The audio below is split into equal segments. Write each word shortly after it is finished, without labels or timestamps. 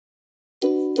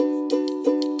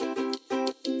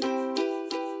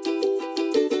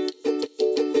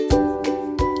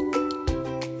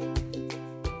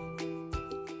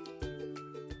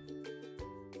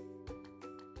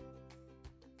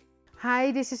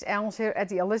Hi, this is Els here at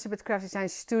the Elizabeth Craft Design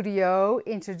Studio,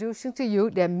 introducing to you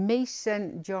the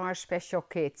Mason Jar Special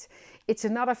Kit. It's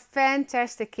another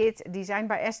fantastic kit designed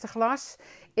by Esther Glass.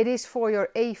 It is for your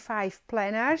A5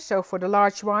 planner, so for the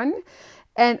large one.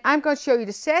 And I'm going to show you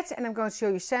the set and I'm going to show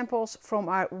you samples from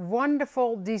our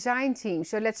wonderful design team.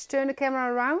 So let's turn the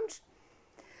camera around.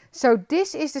 So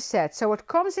this is the set. So what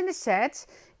comes in the set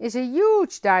is a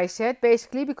huge die set,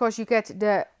 basically, because you get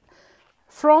the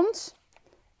front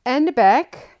and the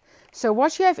back. So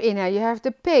what you have in here, you have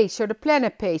the page, so the planner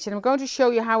page, and I'm going to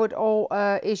show you how it all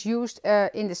is used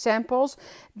in the samples.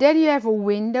 Then you have a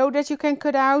window that you can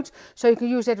cut out, so you can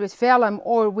use that with vellum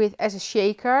or with as a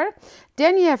shaker.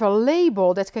 Then you have a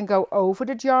label that can go over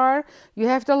the jar. You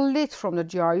have the lid from the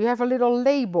jar. You have a little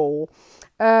label.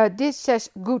 This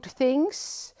says good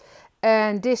things.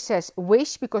 And this says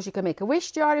wish, because you can make a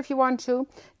wish jar if you want to.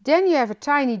 Then you have a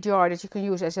tiny jar that you can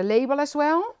use as a label as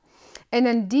well. And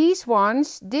then these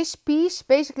ones, this piece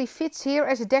basically fits here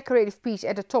as a decorative piece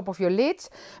at the top of your lid,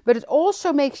 but it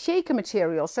also makes shaker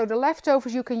material. So the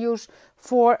leftovers you can use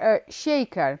for a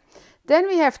shaker. Then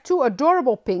we have two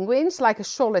adorable penguins, like a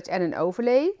solid and an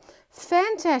overlay.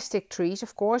 Fantastic trees,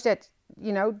 of course, that,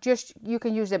 you know, just you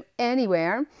can use them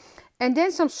anywhere. And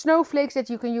then some snowflakes that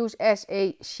you can use as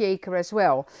a shaker as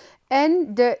well.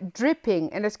 And the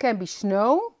dripping, and it can be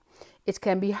snow. It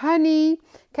can be honey,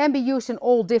 can be used in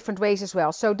all different ways as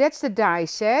well. So that's the die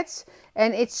set,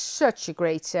 and it's such a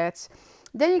great set.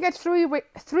 Then you get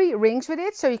three rings with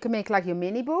it, so you can make like your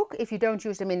mini book. If you don't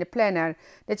use them in the planner,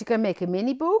 that you can make a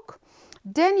mini book.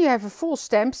 Then you have a full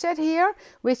stamp set here,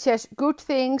 which says good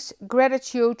things,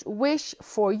 gratitude, wish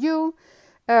for you,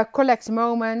 collect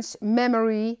moments,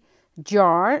 memory,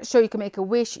 jar. So you can make a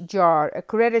wish jar, a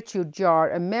gratitude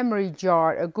jar, a memory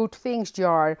jar, a good things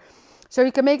jar. So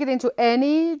you can make it into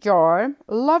any jar.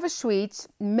 Love is sweet,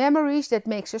 memories that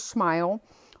makes us smile,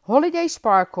 holiday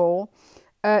sparkle,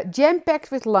 jam-packed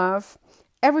with love,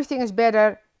 everything is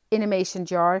better in a mason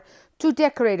jar, two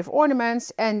decorative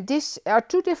ornaments, and this are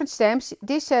two different stamps.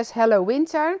 This says hello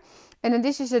winter, and then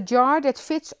this is a jar that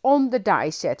fits on the die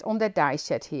set, on that die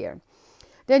set here.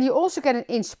 Then you also get an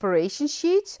inspiration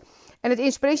sheet. And the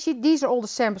inspiration sheet, these are all the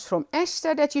samples from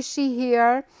Esther that you see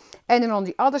here. And then on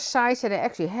the other side, and I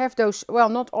actually have those, well,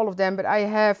 not all of them, but I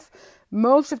have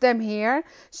most of them here.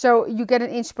 So you get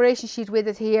an inspiration sheet with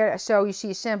it here. So you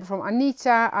see a sample from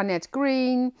Anita, Annette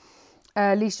Green,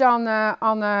 Lisanne,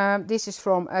 Anna. This is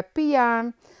from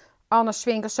Pia, Anna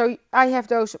Swinker. So I have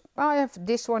those, I have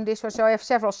this one. So I have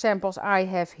several samples I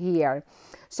have here.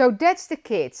 So that's the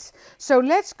kits. So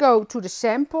let's go to the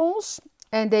samples.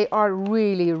 And they are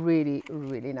really, really,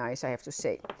 really nice, I have to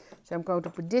say. So I'm going to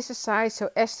put this aside. So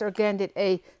Esther again did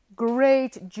a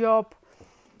great job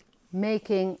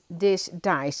making this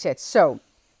die set. So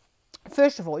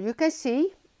first of all, you can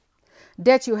see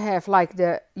that you have like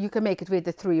you can make it with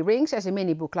the three rings as a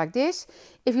mini book like this.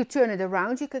 If you turn it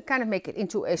around, you can kind of make it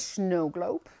into a snow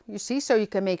globe, you see. So you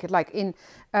can make it like in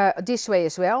this way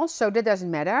as well. So that doesn't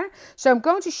matter. So I'm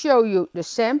going to show you the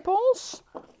samples.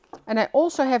 And I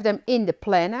also have them in the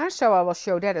planner, so I will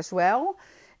show that as well.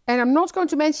 And I'm not going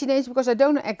to mention names because I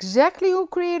don't know exactly who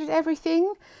created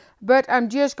everything. But I'm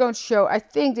just going to show, I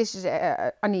think this is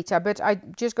Anita, but I'm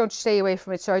just going to stay away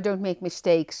from it so I don't make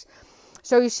mistakes.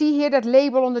 So you see here that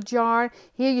label on the jar.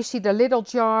 Here you see the little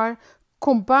jar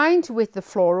combined with the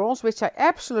florals, which I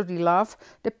absolutely love.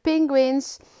 The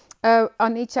penguins,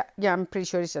 Anita, yeah, I'm pretty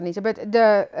sure it's Anita, but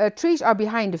the trees are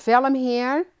behind the vellum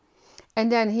here. And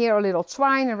then here a little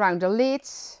twine around the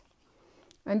lids.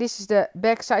 And this is the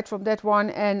back side from that one.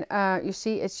 And you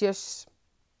see, it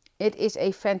is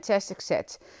a fantastic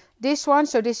set. This one,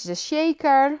 so this is a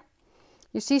shaker.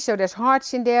 You see, so there's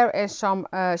hearts in there and some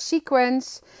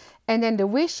sequins. And then the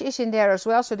wish is in there as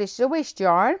well. So this is a wish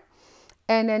jar.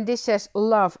 And then this says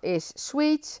love is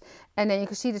sweet. And then you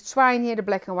can see the twine here, the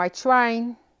black and white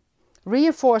twine.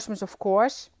 Reinforcements, of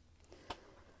course.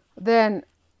 Then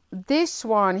this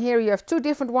one here, you have two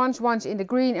different ones. One's in the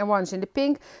green and one's in the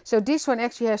pink. So this one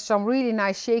actually has some really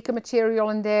nice shaker material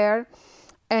in there.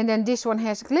 And then this one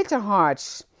has glitter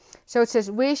hearts. So it says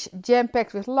wish,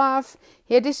 jam-packed with love.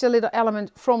 Here, this is a little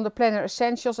element from the Planner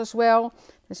Essentials as well.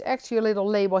 There's actually a little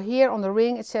label here on the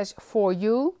ring. It says for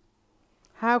you.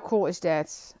 How cool is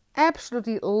that?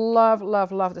 Absolutely love,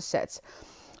 love, love the set.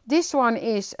 This one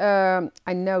is,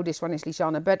 I know this one is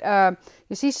Lisanne, but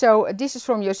you see, so this is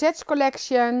from Josette's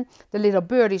collection. The little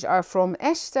birdies are from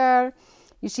Esther.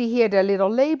 You see here the little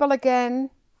label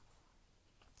again.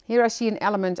 Here I see an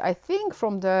element, I think,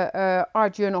 from the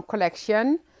Art Journal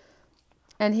collection.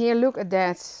 And here, look at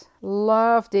that.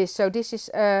 Love this. So this is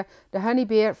the honey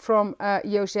bear from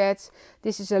Josette.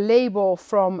 This is a label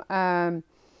from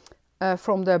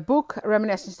the book,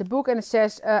 Reminiscence the book. And it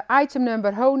says item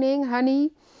number honing,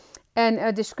 honey. And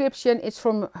a description, it's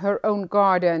from her own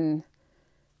garden.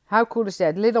 How cool is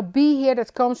that? Little bee here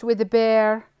that comes with the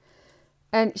bear.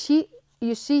 And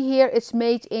you see here, it's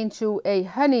made into a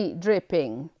honey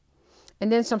dripping.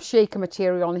 And then some shaker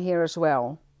material on here as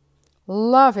well.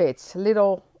 Love it.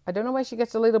 Little, I don't know where she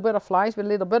gets the little butterflies, but a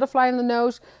little butterfly on the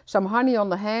nose, some honey on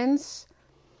the hands.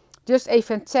 Just a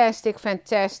fantastic,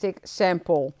 fantastic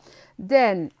sample.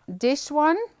 Then this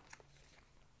one.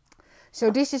 So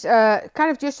this is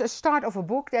kind of just a start of a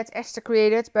book that Esther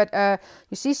created. But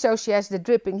you see, so she has the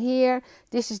dripping here.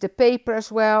 This is the paper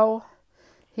as well.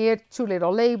 Here, 2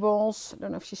 little labels. I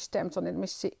don't know if she stamped on it. Let me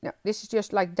see. No, this is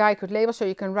just like die-cut labels, so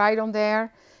you can write on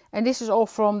there. And this is all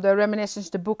from the Reminiscence,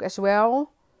 the book as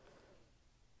well.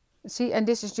 See, and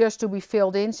this is just to be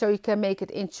filled in, so you can make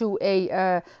it into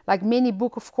a like mini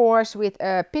book, of course, with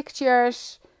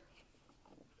pictures.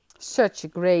 Such a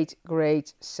great,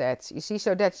 great set. You see,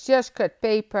 so that's just cut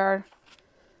paper.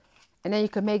 And then you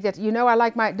can make that, you know, I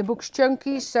like the books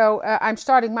chunky, so I'm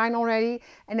starting mine already.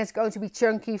 And it's going to be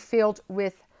chunky, filled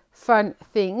with fun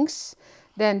things.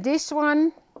 Then this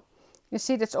one, you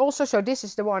see, that's also, so this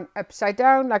is the one upside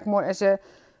down, like more as a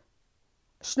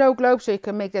snow globe. So you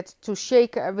can make that to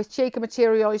shake with shaker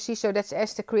material, you see. So that's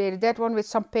Esther created that one with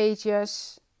some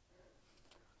pages.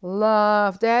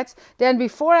 Love that. Then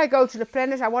before I go to the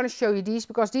planners, I want to show you these,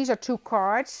 because these are 2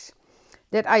 cards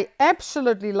that I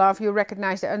absolutely love. You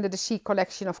recognize the Under the Sea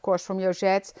collection, of course, from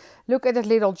Josette. Look at that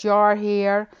little jar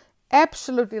here.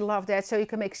 Absolutely love that. So you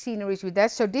can make sceneries with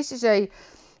that. So this is a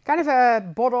kind of a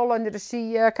bottle under the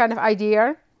sea kind of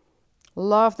idea.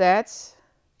 Love that.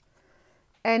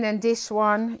 And then this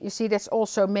one, you see, that's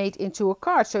also made into a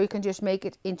card. So you can just make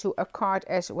it into a card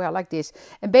as well, like this.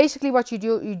 And basically what you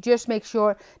do, you just make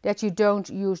sure that you don't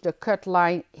use the cut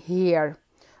line here.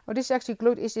 Oh, this is actually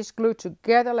glued. Is this glued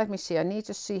together? Let me see. I need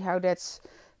to see how that's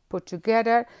put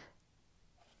together.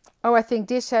 Oh, I think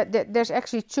this there's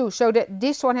actually 2. So that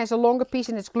this one has a longer piece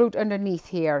and it's glued underneath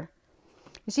here.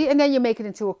 You see, and then you make it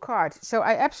into a card. So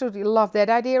I absolutely love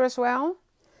that idea as well.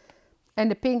 And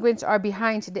the penguins are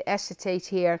behind the acetate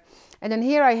here. And then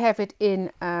here I have it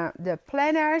in the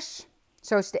planners.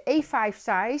 So it's the A5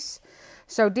 size.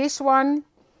 So this one,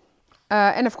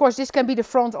 and of course this can be the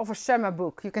front of a summer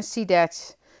book. You can see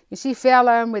that. You see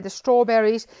vellum with the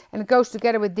strawberries, and it goes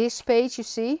together with this page, you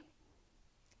see.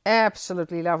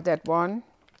 Absolutely love that one.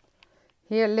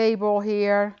 Here, label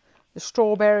here, the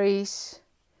strawberries,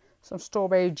 some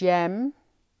strawberry jam.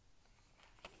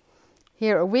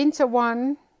 Here a winter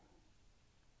one.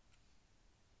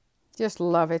 Just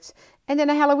love it. And then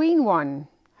a Halloween one.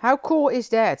 How cool is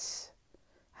that?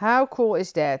 How cool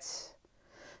is that?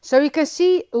 So you can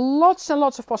see lots and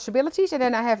lots of possibilities. And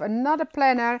then I have another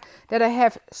planner that I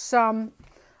have some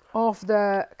of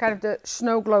the kind of the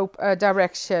snow globe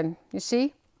direction. You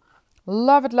see?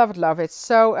 Love it, love it, love it.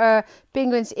 So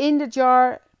penguins in the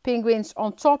jar, penguins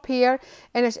on top here.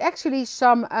 And there's actually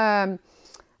some,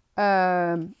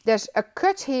 there's a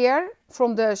cut here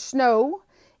from the snow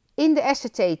in the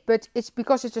acetate, but it's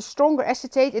because it's a stronger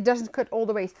acetate, it doesn't cut all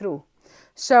the way through.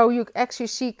 So you actually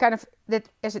see kind of that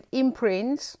as an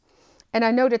imprint. And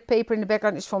I know that paper in the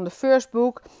background is from the first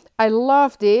book. I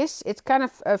love this. It kind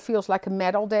of feels like a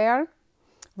medal there.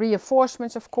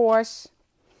 Reinforcements, of course.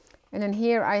 And then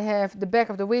here I have the back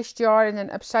of the wish jar and then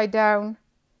upside down.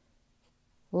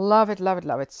 Love it, love it,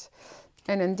 love it.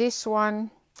 And then this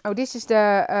one. Oh, this is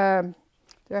the...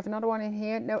 do I have another one in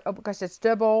here? No, oh, because that's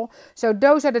double. So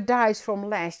those are the dies from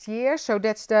last year. So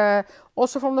that's the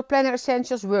also from the Planner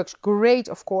Essentials. Works great,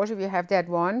 of course, if you have that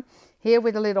one. Here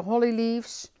with the little holly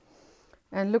leaves.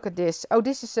 And look at this. Oh,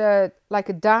 this is like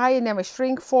a die and then with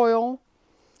shrink foil.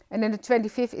 And then the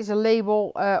 25th is a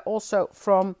label also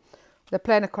from the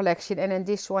Planner collection. And then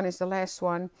this one is the last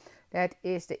one. That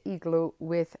is the igloo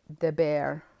with the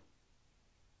bear.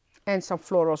 And some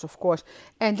florals, of course.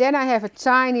 And then I have a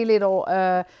tiny little,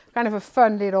 kind of a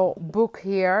fun little book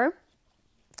here.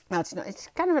 Now it's not, it's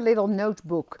kind of a little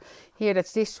notebook. Here,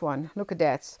 that's this one. Look at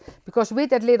that. Because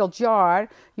with that little jar,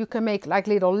 you can make like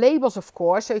little labels, of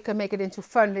course. So you can make it into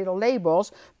fun little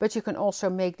labels. But you can also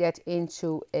make that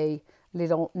into a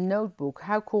little notebook.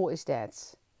 How cool is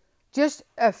that? Just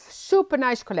a super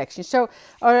nice collection, so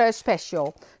or a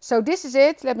special. So this is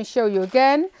it. Let me show you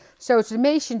again. So it's the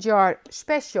Mason Jar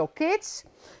Special Kits.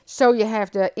 So you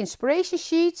have the inspiration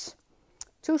sheets,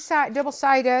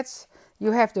 double-sided.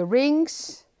 You have the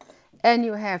rings, and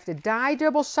you have the die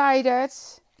double-sided.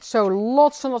 So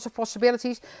lots and lots of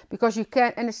possibilities, because you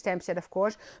can, and a stamp set of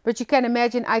course, but you can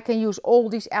imagine I can use all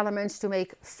these elements to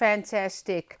make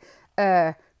fantastic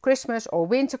Christmas or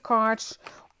winter cards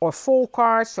or fall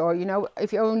cards, or you know,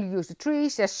 if you only use the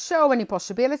trees, there's so many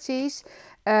possibilities.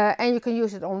 And you can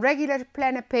use it on regular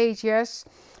planner pages.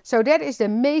 So that is the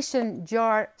mason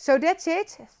jar. So that's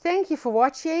it. Thank you for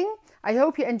watching. I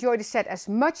hope you enjoy the set as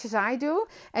much as I do.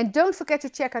 And don't forget to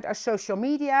check out our social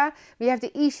media. We have the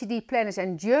ECD planners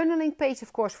and journaling page,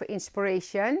 of course, for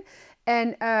inspiration.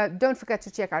 And don't forget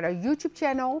to check out our YouTube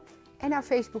channel and our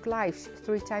Facebook Lives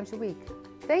 3 times a week.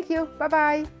 Thank you.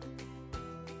 Bye-bye.